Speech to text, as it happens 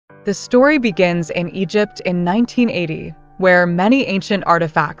The story begins in Egypt in 1980, where many ancient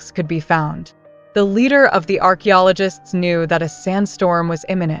artifacts could be found. The leader of the archaeologists knew that a sandstorm was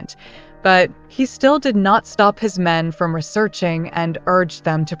imminent, but he still did not stop his men from researching and urged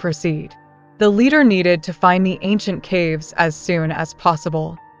them to proceed. The leader needed to find the ancient caves as soon as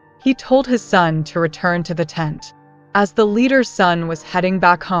possible. He told his son to return to the tent. As the leader's son was heading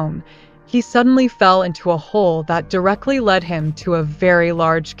back home, he suddenly fell into a hole that directly led him to a very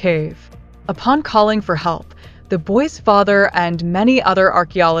large cave. Upon calling for help, the boy's father and many other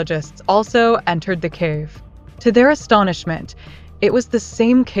archaeologists also entered the cave. To their astonishment, it was the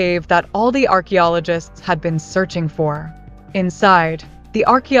same cave that all the archaeologists had been searching for. Inside, the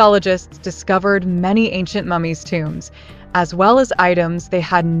archaeologists discovered many ancient mummies' tombs, as well as items they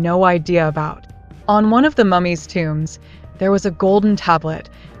had no idea about. On one of the mummies' tombs, there was a golden tablet,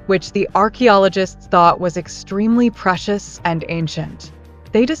 which the archaeologists thought was extremely precious and ancient.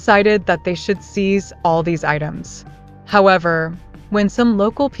 They decided that they should seize all these items. However, when some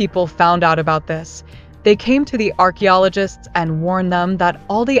local people found out about this, they came to the archaeologists and warned them that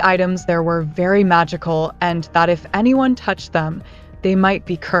all the items there were very magical and that if anyone touched them, they might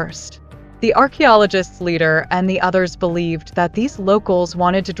be cursed. The archaeologists' leader and the others believed that these locals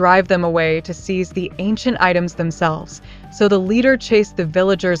wanted to drive them away to seize the ancient items themselves, so the leader chased the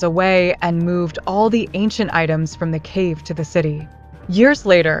villagers away and moved all the ancient items from the cave to the city. Years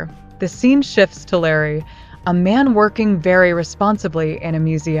later, the scene shifts to Larry, a man working very responsibly in a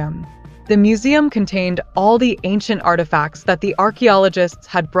museum. The museum contained all the ancient artifacts that the archaeologists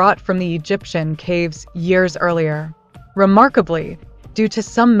had brought from the Egyptian caves years earlier. Remarkably, due to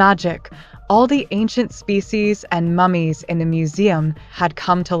some magic, all the ancient species and mummies in the museum had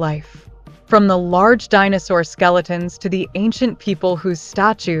come to life. From the large dinosaur skeletons to the ancient people whose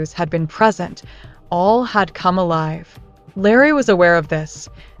statues had been present, all had come alive. Larry was aware of this,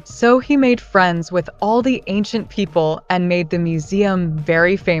 so he made friends with all the ancient people and made the museum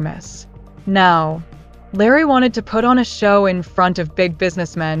very famous. Now, Larry wanted to put on a show in front of big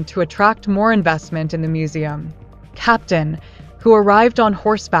businessmen to attract more investment in the museum. Captain, who arrived on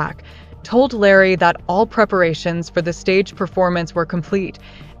horseback, told Larry that all preparations for the stage performance were complete,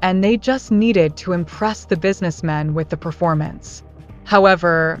 and they just needed to impress the businessmen with the performance.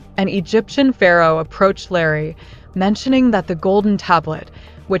 However, an Egyptian pharaoh approached Larry, mentioning that the golden tablet,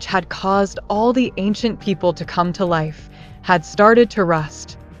 which had caused all the ancient people to come to life, had started to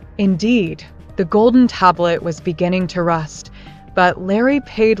rust. Indeed, the golden tablet was beginning to rust, but Larry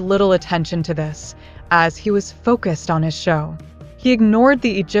paid little attention to this, as he was focused on his show. He ignored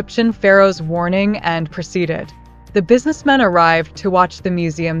the Egyptian pharaoh's warning and proceeded. The businessmen arrived to watch the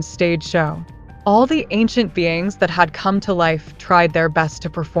museum's stage show. All the ancient beings that had come to life tried their best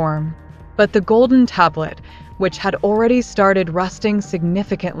to perform. But the golden tablet, which had already started rusting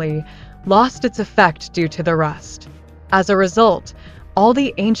significantly, lost its effect due to the rust. As a result, all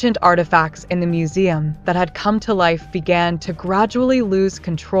the ancient artifacts in the museum that had come to life began to gradually lose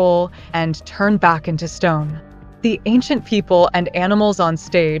control and turn back into stone. The ancient people and animals on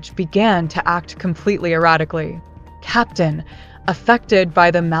stage began to act completely erratically. Captain, affected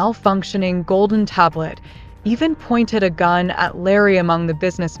by the malfunctioning golden tablet, even pointed a gun at Larry among the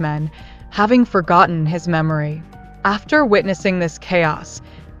businessmen, having forgotten his memory. After witnessing this chaos,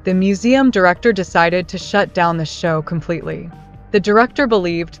 the museum director decided to shut down the show completely. The director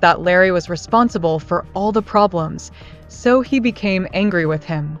believed that Larry was responsible for all the problems, so he became angry with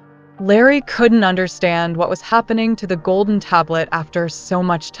him. Larry couldn't understand what was happening to the golden tablet after so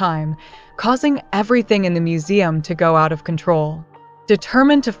much time, causing everything in the museum to go out of control.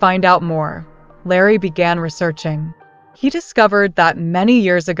 Determined to find out more, Larry began researching. He discovered that many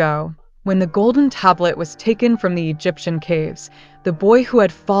years ago, when the golden tablet was taken from the Egyptian caves, the boy who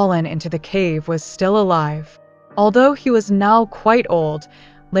had fallen into the cave was still alive. Although he was now quite old,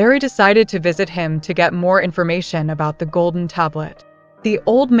 Larry decided to visit him to get more information about the golden tablet. The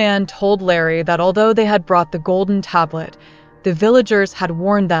old man told Larry that although they had brought the golden tablet, the villagers had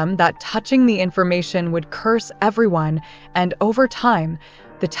warned them that touching the information would curse everyone, and over time,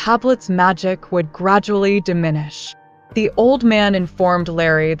 the tablet's magic would gradually diminish. The old man informed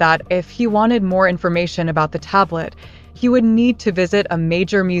Larry that if he wanted more information about the tablet, he would need to visit a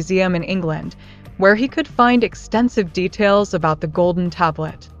major museum in England, where he could find extensive details about the golden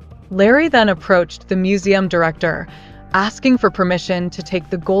tablet. Larry then approached the museum director, asking for permission to take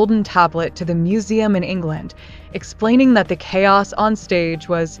the golden tablet to the museum in England, explaining that the chaos on stage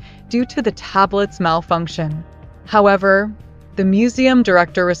was due to the tablet's malfunction. However, the museum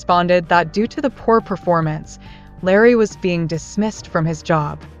director responded that due to the poor performance, Larry was being dismissed from his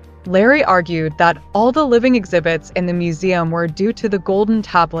job. Larry argued that all the living exhibits in the museum were due to the golden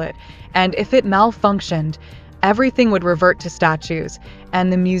tablet, and if it malfunctioned, everything would revert to statues,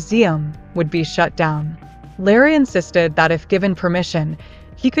 and the museum would be shut down. Larry insisted that if given permission,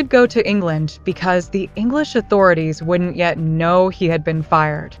 he could go to England because the English authorities wouldn't yet know he had been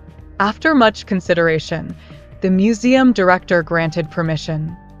fired. After much consideration, the museum director granted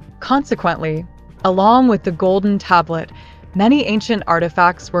permission. Consequently, along with the golden tablet, many ancient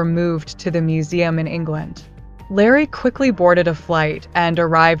artifacts were moved to the museum in England. Larry quickly boarded a flight and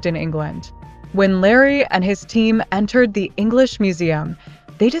arrived in England. When Larry and his team entered the English Museum,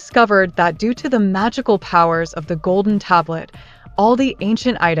 they discovered that due to the magical powers of the golden tablet, all the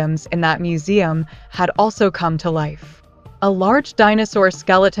ancient items in that museum had also come to life. A large dinosaur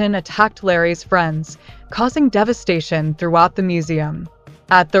skeleton attacked Larry's friends, causing devastation throughout the museum.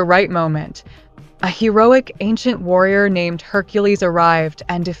 At the right moment, a heroic ancient warrior named Hercules arrived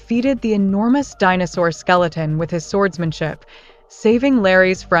and defeated the enormous dinosaur skeleton with his swordsmanship, saving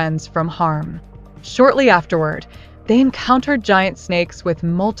Larry's friends from harm. Shortly afterward, they encountered giant snakes with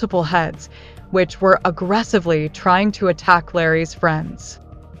multiple heads, which were aggressively trying to attack Larry's friends.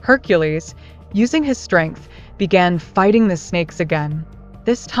 Hercules, using his strength, began fighting the snakes again.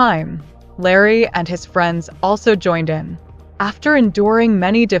 This time, Larry and his friends also joined in. After enduring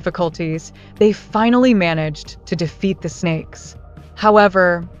many difficulties, they finally managed to defeat the snakes.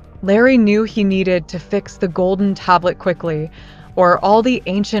 However, Larry knew he needed to fix the golden tablet quickly, or all the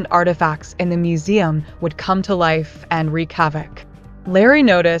ancient artifacts in the museum would come to life and wreak havoc. Larry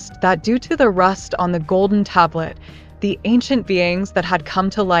noticed that due to the rust on the golden tablet, the ancient beings that had come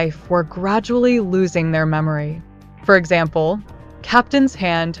to life were gradually losing their memory. For example, Captain's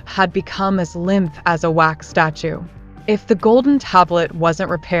hand had become as limp as a wax statue. If the golden tablet wasn't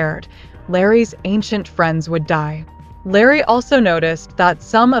repaired, Larry's ancient friends would die. Larry also noticed that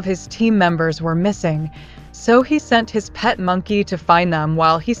some of his team members were missing, so he sent his pet monkey to find them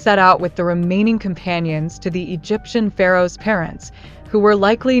while he set out with the remaining companions to the Egyptian pharaoh's parents, who were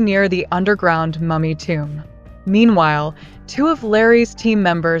likely near the underground mummy tomb. Meanwhile, two of Larry's team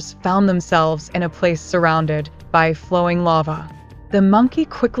members found themselves in a place surrounded by flowing lava. The monkey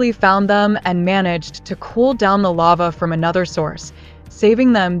quickly found them and managed to cool down the lava from another source,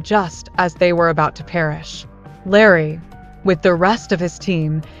 saving them just as they were about to perish. Larry, with the rest of his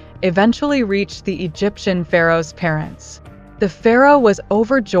team, eventually reached the Egyptian pharaoh's parents. The pharaoh was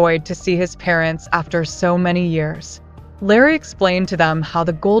overjoyed to see his parents after so many years. Larry explained to them how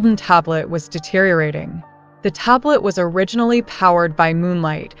the golden tablet was deteriorating. The tablet was originally powered by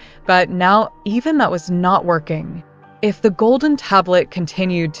moonlight, but now even that was not working. If the golden tablet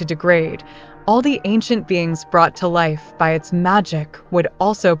continued to degrade, all the ancient beings brought to life by its magic would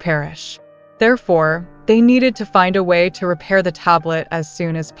also perish. Therefore, they needed to find a way to repair the tablet as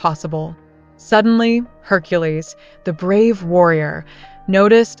soon as possible. Suddenly, Hercules, the brave warrior,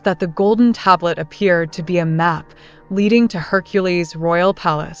 noticed that the golden tablet appeared to be a map leading to Hercules' royal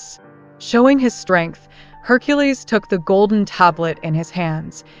palace. Showing his strength, Hercules took the golden tablet in his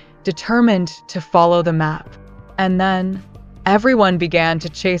hands, determined to follow the map. And then, everyone began to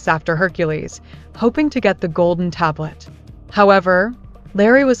chase after Hercules, hoping to get the golden tablet. However,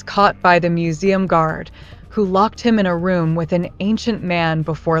 Larry was caught by the museum guard, who locked him in a room with an ancient man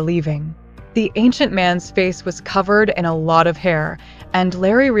before leaving. The ancient man's face was covered in a lot of hair, and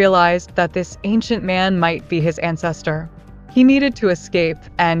Larry realized that this ancient man might be his ancestor. He needed to escape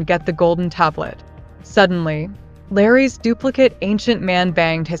and get the golden tablet. Suddenly, Larry's duplicate ancient man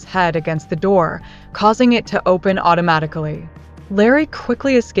banged his head against the door, causing it to open automatically. Larry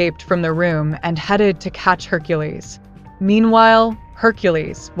quickly escaped from the room and headed to catch Hercules. Meanwhile,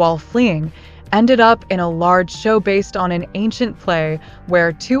 Hercules, while fleeing, ended up in a large show based on an ancient play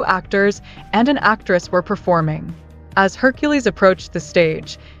where two actors and an actress were performing. As Hercules approached the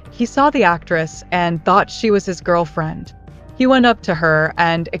stage, he saw the actress and thought she was his girlfriend. He went up to her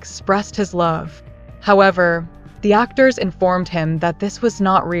and expressed his love. However, the actors informed him that this was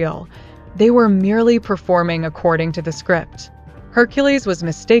not real. They were merely performing according to the script. Hercules was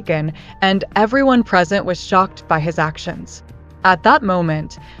mistaken, and everyone present was shocked by his actions. At that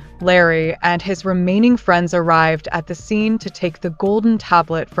moment, Larry and his remaining friends arrived at the scene to take the golden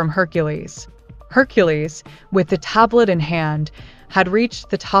tablet from Hercules. Hercules, with the tablet in hand, had reached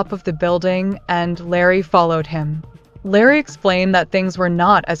the top of the building, and Larry followed him. Larry explained that things were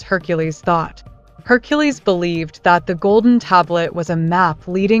not as Hercules thought. Hercules believed that the golden tablet was a map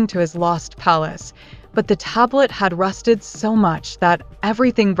leading to his lost palace, but the tablet had rusted so much that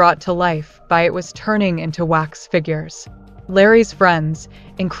everything brought to life by it was turning into wax figures. Larry's friends,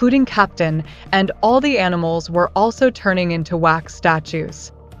 including Captain, and all the animals were also turning into wax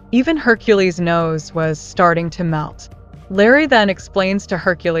statues. Even Hercules' nose was starting to melt. Larry then explains to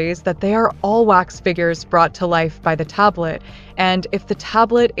Hercules that they are all wax figures brought to life by the tablet, and if the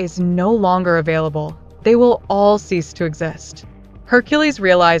tablet is no longer available, they will all cease to exist. Hercules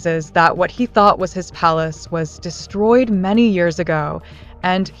realizes that what he thought was his palace was destroyed many years ago,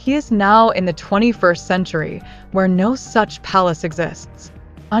 and he is now in the 21st century where no such palace exists.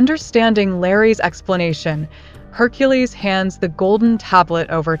 Understanding Larry's explanation, Hercules hands the golden tablet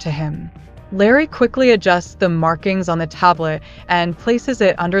over to him. Larry quickly adjusts the markings on the tablet and places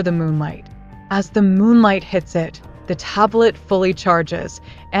it under the moonlight. As the moonlight hits it, the tablet fully charges,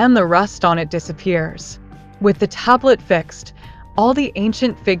 and the rust on it disappears. With the tablet fixed, all the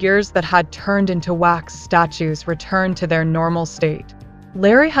ancient figures that had turned into wax statues return to their normal state.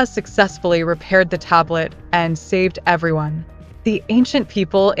 Larry has successfully repaired the tablet and saved everyone. The ancient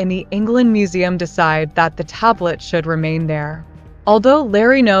people in the England Museum decide that the tablet should remain there. Although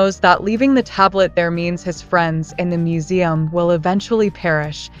Larry knows that leaving the tablet there means his friends in the museum will eventually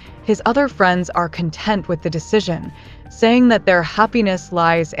perish, his other friends are content with the decision, saying that their happiness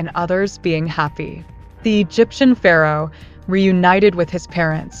lies in others being happy. The Egyptian pharaoh, reunited with his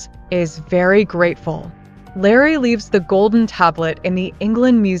parents, is very grateful. Larry leaves the golden tablet in the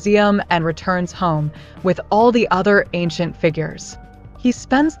England Museum and returns home with all the other ancient figures. He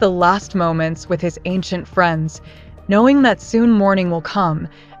spends the last moments with his ancient friends, knowing that soon morning will come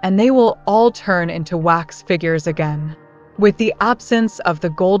and they will all turn into wax figures again. With the absence of the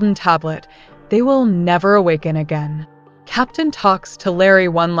golden tablet, they will never awaken again. Captain talks to Larry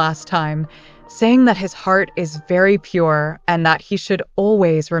one last time, saying that his heart is very pure and that he should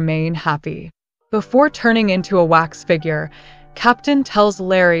always remain happy. Before turning into a wax figure, Captain tells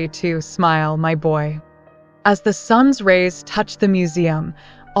Larry to smile, my boy. As the sun's rays touch the museum,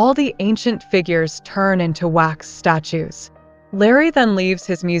 all the ancient figures turn into wax statues. Larry then leaves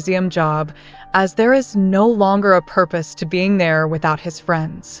his museum job as there is no longer a purpose to being there without his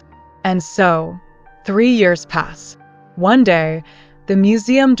friends. And so, 3 years pass. One day, the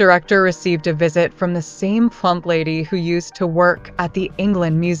museum director received a visit from the same plump lady who used to work at the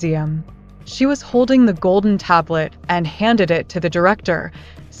England Museum. She was holding the golden tablet and handed it to the director,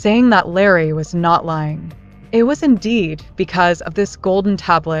 saying that Larry was not lying. It was indeed because of this golden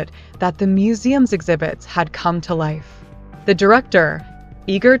tablet that the museum's exhibits had come to life. The director,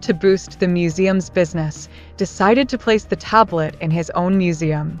 eager to boost the museum's business, decided to place the tablet in his own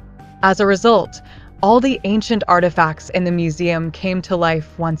museum. As a result, all the ancient artifacts in the museum came to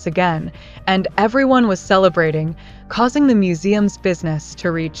life once again, and everyone was celebrating, causing the museum's business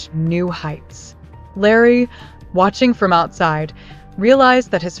to reach new heights. Larry, watching from outside,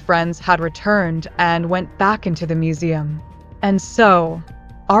 realized that his friends had returned and went back into the museum. And so,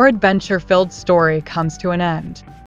 our adventure-filled story comes to an end.